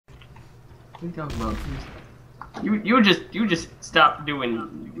What are you talking about? You just stop doing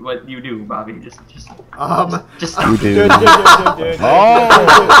what you do, Bobby. Just stop. You do.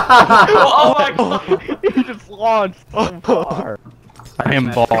 Oh my god! You just launched so far. I am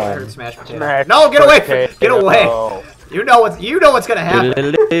bald. Smash potato. No, get away! Get away! You know what's gonna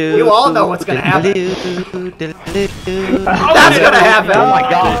happen. You all know what's gonna happen. That's gonna happen. Oh my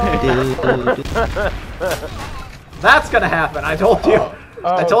god. That's gonna happen. I told you.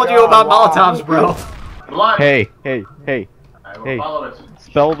 I told you about Molotovs, bro. Hey.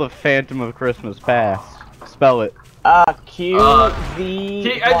 Spell the Phantom of Christmas Past. Spell it.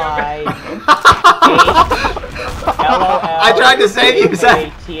 Q-Z-Y. I tried to save you,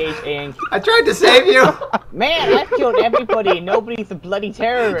 Zach. I tried to save you. Man, I've killed everybody and nobody's a bloody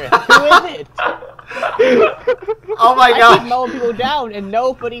terrorist. Who is it? Oh my I god. keep mowing people down and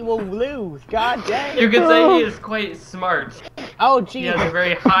nobody will lose. God dang. You could say he is quite smart. Oh, geez. He has a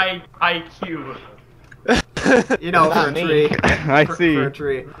very high IQ. You know, for a tree. I see. For a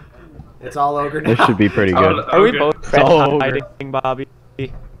tree. It's all ogre now. This should be pretty good. Are we both hiding, Bobby?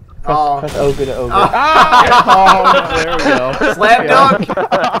 Press ogre to ogre. Oh, there we go. Slam dunk!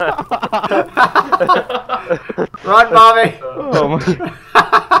 Run, Bobby! Oh my.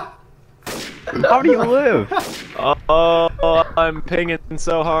 How do you live? Oh, I'm pinging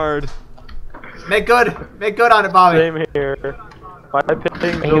so hard. Make good on it, Bobby. Same here. My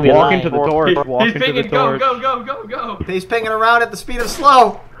ping's Walk into the torch. Walk He's into the pinging. torch. Go. He's pinging around at the speed of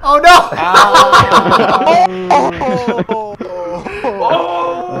slow. Oh no!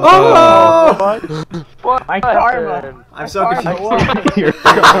 Oh! What? My karma. I'm so confused. Your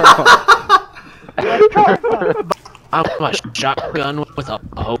karma. I'm a shotgun with a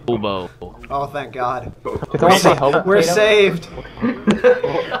hobo. Oh, thank God. We're We're saved.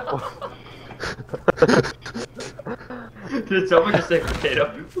 Did someone just say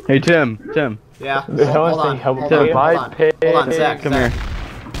potato? Hey Tim. Yeah. Did someone Hold on. say Hold help? on. My Hold on, Zach. Come here.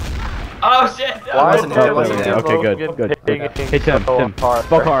 Oh shit! No. Why wasn't him, it wasn't him. Okay, good. Hey Tim.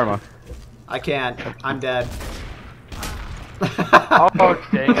 Spell karma. I can't. I'm dead. Oh,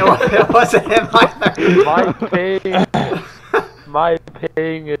 dang it. It wasn't him either. My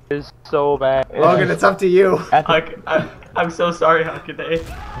ping is so bad. Logan, it's up to you. I'm so sorry, Hakaday.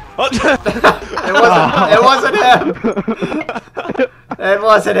 It wasn't him. It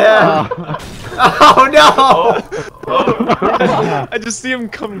wasn't him. Oh no! I just see him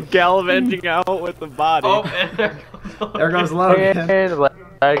come gallivanting out with the body. Oh, and There goes Logan. And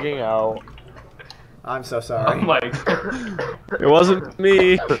lagging out. I'm so sorry. Oh my god. It wasn't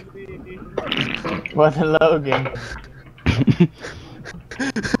me. Wasn't Logan.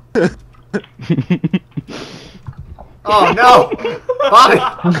 Oh no! Bobby!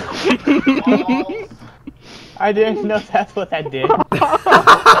 I didn't know that's what that did.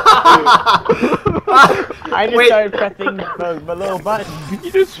 I just Wait. started pressing the little button.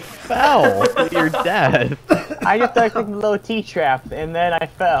 You just fell. You're dead. I just started clicking the little T-trap and then I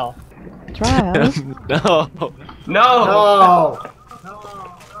fell. Trials. No. No!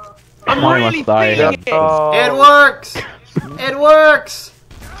 I'm really feeling It works! It works!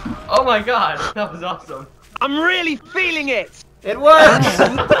 Oh my god, that was awesome. I'm really feeling it. It works!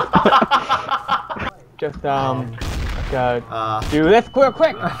 Just do this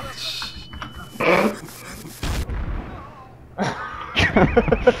quick.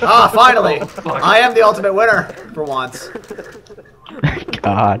 Ah, finally! I am the ultimate winner for once.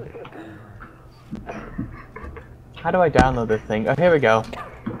 God. How do I download this thing? Oh, here we go.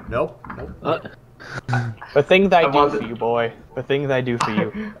 Nope. The things I do for you, boy. The things I do for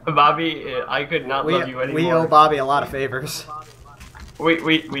you. Bobby, I could not love you anymore. We owe Bobby a lot of favors. We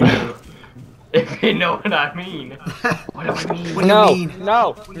do. If you know what I mean. What do I mean? What do you mean?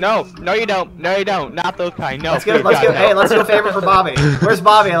 No, you don't. No, you don't. Not those kind. No. Let's go favor for Bobby. Where's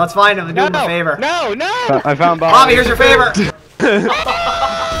Bobby? Let's find him and do him a favor. No. I found Bobby. Bobby, here's your favor!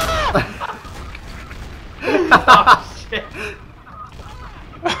 Oh shit.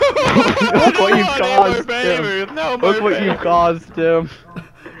 Look what you caused, Tim. Look what you caused, Tim.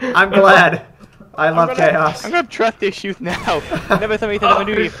 I'm glad. I love chaos. I'm gonna have trust issues now. Whenever somebody says I'm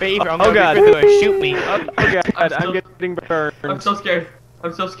gonna do you a favor, I'm gonna be gonna shoot me. Oh god, I'm getting burned. I'm so scared.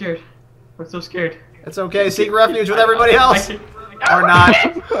 It's okay, seek refuge with everybody else! Or not.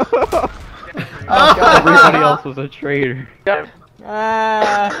 Everybody else was a traitor.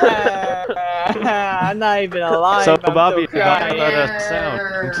 I'm not even alive. So I'm Bobby, so how crying. does that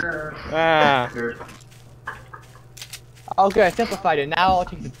sound? Oh good, I simplified it. Now I'll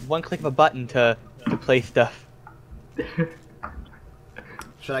take one click of a button to play stuff.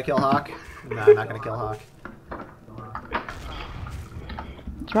 Should I kill Hawk? No, I'm not gonna kill Hawk.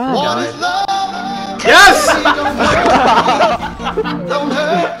 Yes!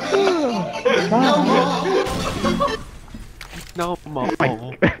 No more.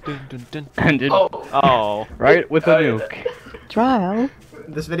 Ended. Oh. Right with a nuke. Trial.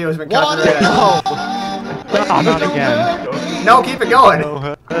 This video has been copyrighted. Oh, not again. No, keep it going.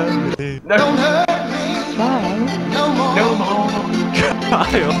 No.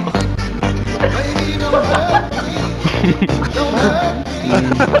 Trial.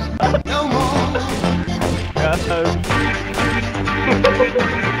 No more.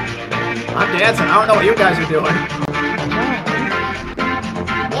 I'm dancing. I don't know what you guys are doing.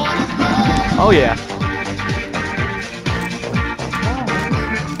 Oh yeah.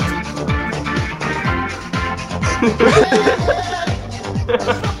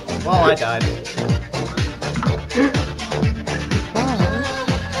 Well, I died.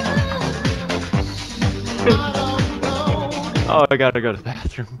 Oh, I gotta go to the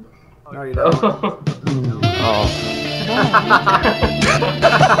bathroom. No, you don't. Oh.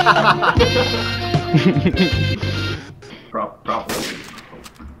 Probably.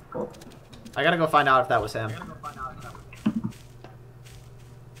 I gotta go find out if that was him.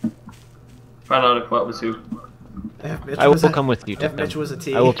 Find out if what was who. If Mitch I will was a- come with you. If Mitch was a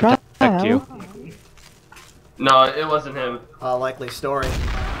T. I will protect you. No, it wasn't him. A likely story.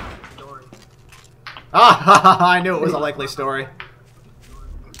 Ah, I knew it was a likely story.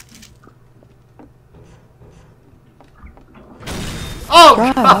 Oh,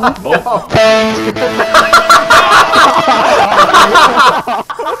 God,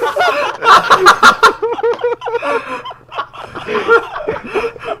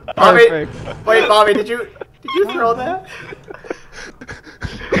 Bobby, wait, Bobby, did you throw that?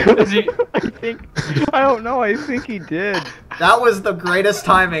 I don't know. I think he did. That was the greatest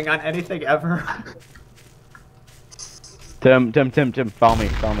timing on anything ever. Tim, follow me.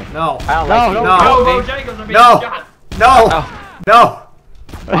 No. Go, Jacobs, I'm being shot. No.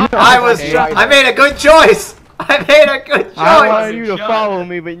 I made a good choice. I made a good choice. I wanted you to follow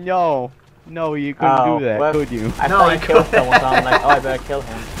me, but no, you couldn't do that, well, could you? I thought you killed someone, so I'm like, oh, I better kill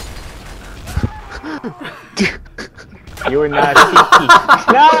him. You were not cheeky.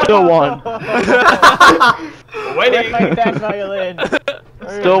 No! Still won. Waiting. Where's my sax violin?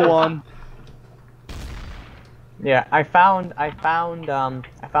 Still won. Yeah, I found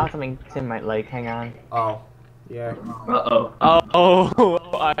something Tim might like. Hang on. Oh, yeah. Uh-oh. Oh,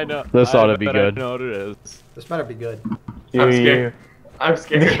 I know. This ought to be good. I know what it is. This better be good. I'm scared. I'm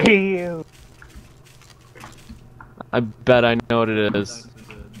scared. You. I bet I know what it is.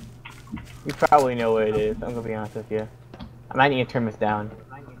 You probably know what it is. I'm gonna be honest with you. I might need to turn this down.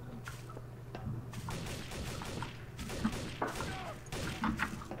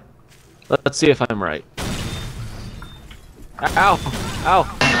 Let's see if I'm right. Ow! Ow!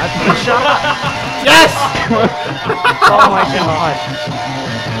 I've been shot! Yes! Oh my god!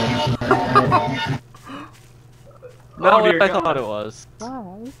 Not Oh, dear what I God. thought it was.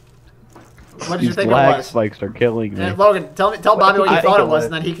 What did you These think it lag was? spikes are killing me. Logan, tell Bobby what you I thought think it it was, was.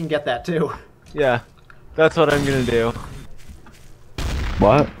 and then he can get that too. Yeah, that's what I'm gonna do.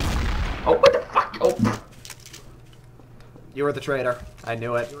 What? Oh, what the fuck? Oh. You were the traitor. I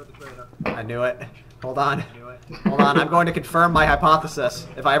knew it. I knew it. Hold on. Hold on. I'm going to confirm my hypothesis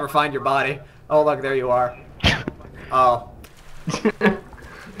if I ever find your body. Oh, look, there you are. Oh.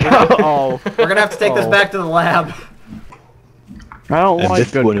 Oh. We're gonna have to take this back to the lab. I don't And like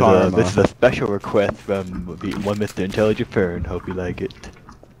this good one karma. this is a special request from one Mr. Intelligent Fern. Hope you like it.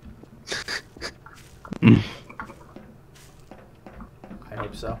 I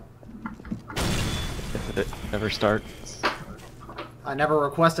hope so. If it ever starts. I never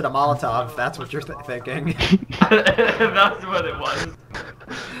requested a Molotov, if that's what you're thinking. That's what it was.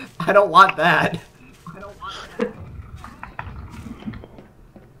 I don't want that.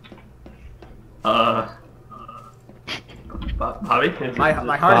 Bobby? My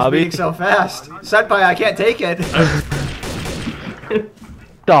heart is beating so fast. Senpai, I can't take it.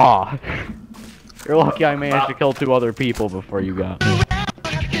 Aw. You're lucky I managed to kill 2 other people before you got me.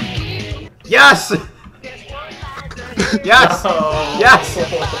 Yes! Yes! No. Yes!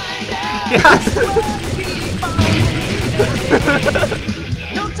 Yes!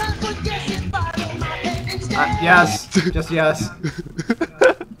 Yes. Just yes.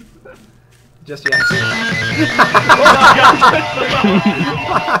 Just yes.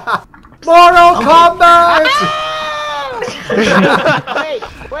 Mortal Kombat!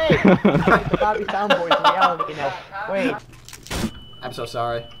 Wait! The Bobby soundboard is reality now. Wait. I'm so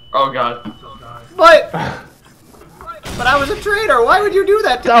sorry. Oh god. But I was a traitor. Why would you do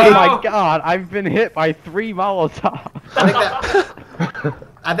that to me? Oh my god, I've been hit by 3 Molotovs. I think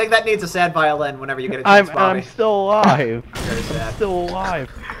I think that needs a sad violin whenever you get a chance, Bobby. I'm still alive. Very sad. Still alive.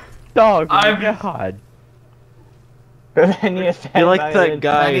 Dog, God. I need a sad You're like violin. that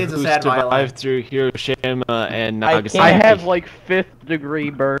guy needs a who sad violin. survived through Hiroshima and Nagasaki. I have like 5th degree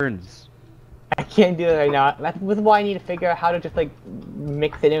burns. I can't do it right now. That's why I need to figure out how to just like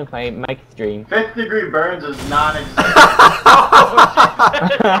mix it in with my mic stream. 5th degree burns is non-existent.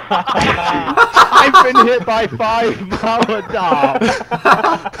 I've been hit by 5 Molotovs.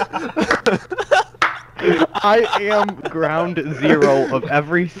 I am ground 0 of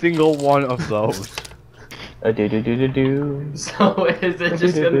every single one of those. Do. So is it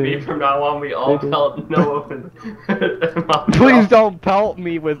just gonna be from now on we all pelt Noah with Please don't pelt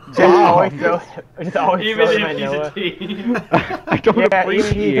me with bombs. Just always even throw my if he's Noah. a team. I don't Yeah, even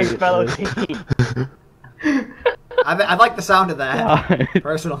appreciate his fellow this. team. I like the sound of that, God.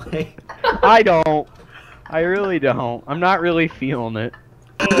 personally. I don't. I really don't. I'm not really feeling it.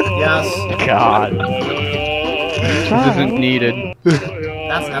 Yes. God. This isn't needed.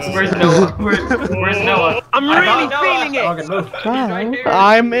 That's necessary. Where's Noah? Where's Noah? I'm really feeling it! Oh, good move. He's right here.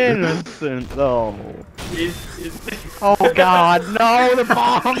 I'm innocent though. He's Oh God, no, the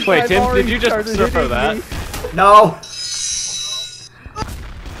bomb! Wait, Tim, did you just throw that? No.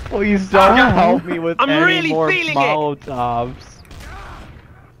 Please don't help me with I'm any really more feeling it. Molotovs.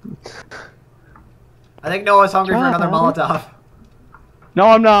 I think Noah's hungry for another Molotov. No,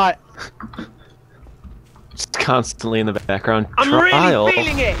 I'm not. Just constantly in the background. I'm Trial. really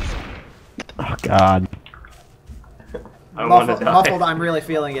feeling it! Oh God. I want to die. Muffled, I'm really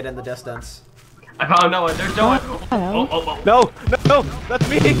feeling it in the distance. I found Noah. There's Noah. Oh. No, that's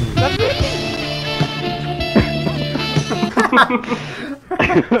me. That's me.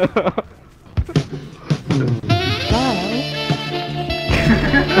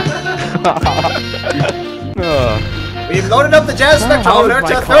 We've loaded up the jazz spectrometer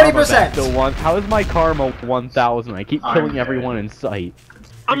to 30%. How is my karma 1,000? I keep killing everyone in sight.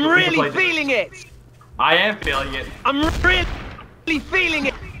 I'm really feeling it! I am feeling it. I'm really feeling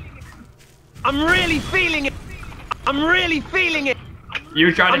it! I'm really feeling it! I'm really feeling it!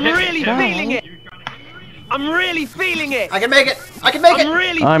 You trying to I'm hit really me, Tim. feeling it! I'm really feeling it! I can make it! I can make it! I'm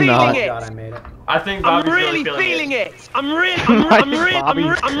really I'm feeling not. it! God, I made it. I think I'm Bobby's really feeling it! I'm really feeling it! I'm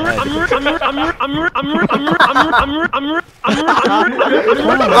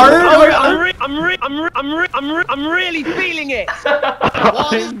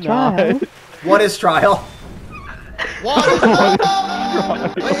not. What is trial?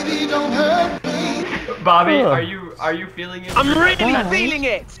 Bobby, are you feeling it? I'm really feeling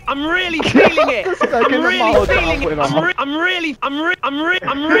it! I'm really feeling it! I'm really feeling it! I'm really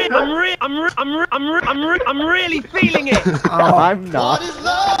feeling it! I'm not.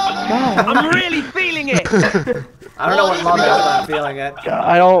 I'm really feeling it! I don't know what love is, but I'm feeling it.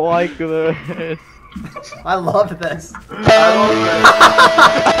 I don't like this. I love this.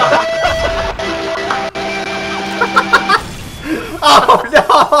 Oh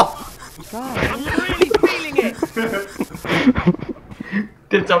no! I'm really feeling it!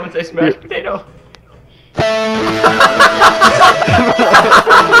 Did someone say smashed potato?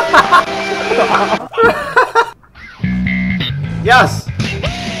 Yes!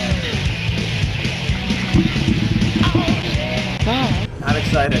 I'm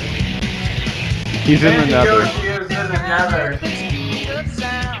excited. He's in the nether.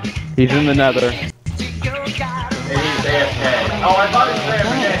 He's in the nether. He's AFK. Oh, I thought he was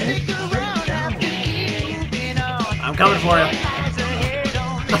AFK. I'm coming for you.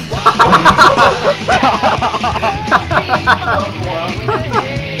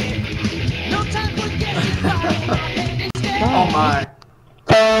 Oh my.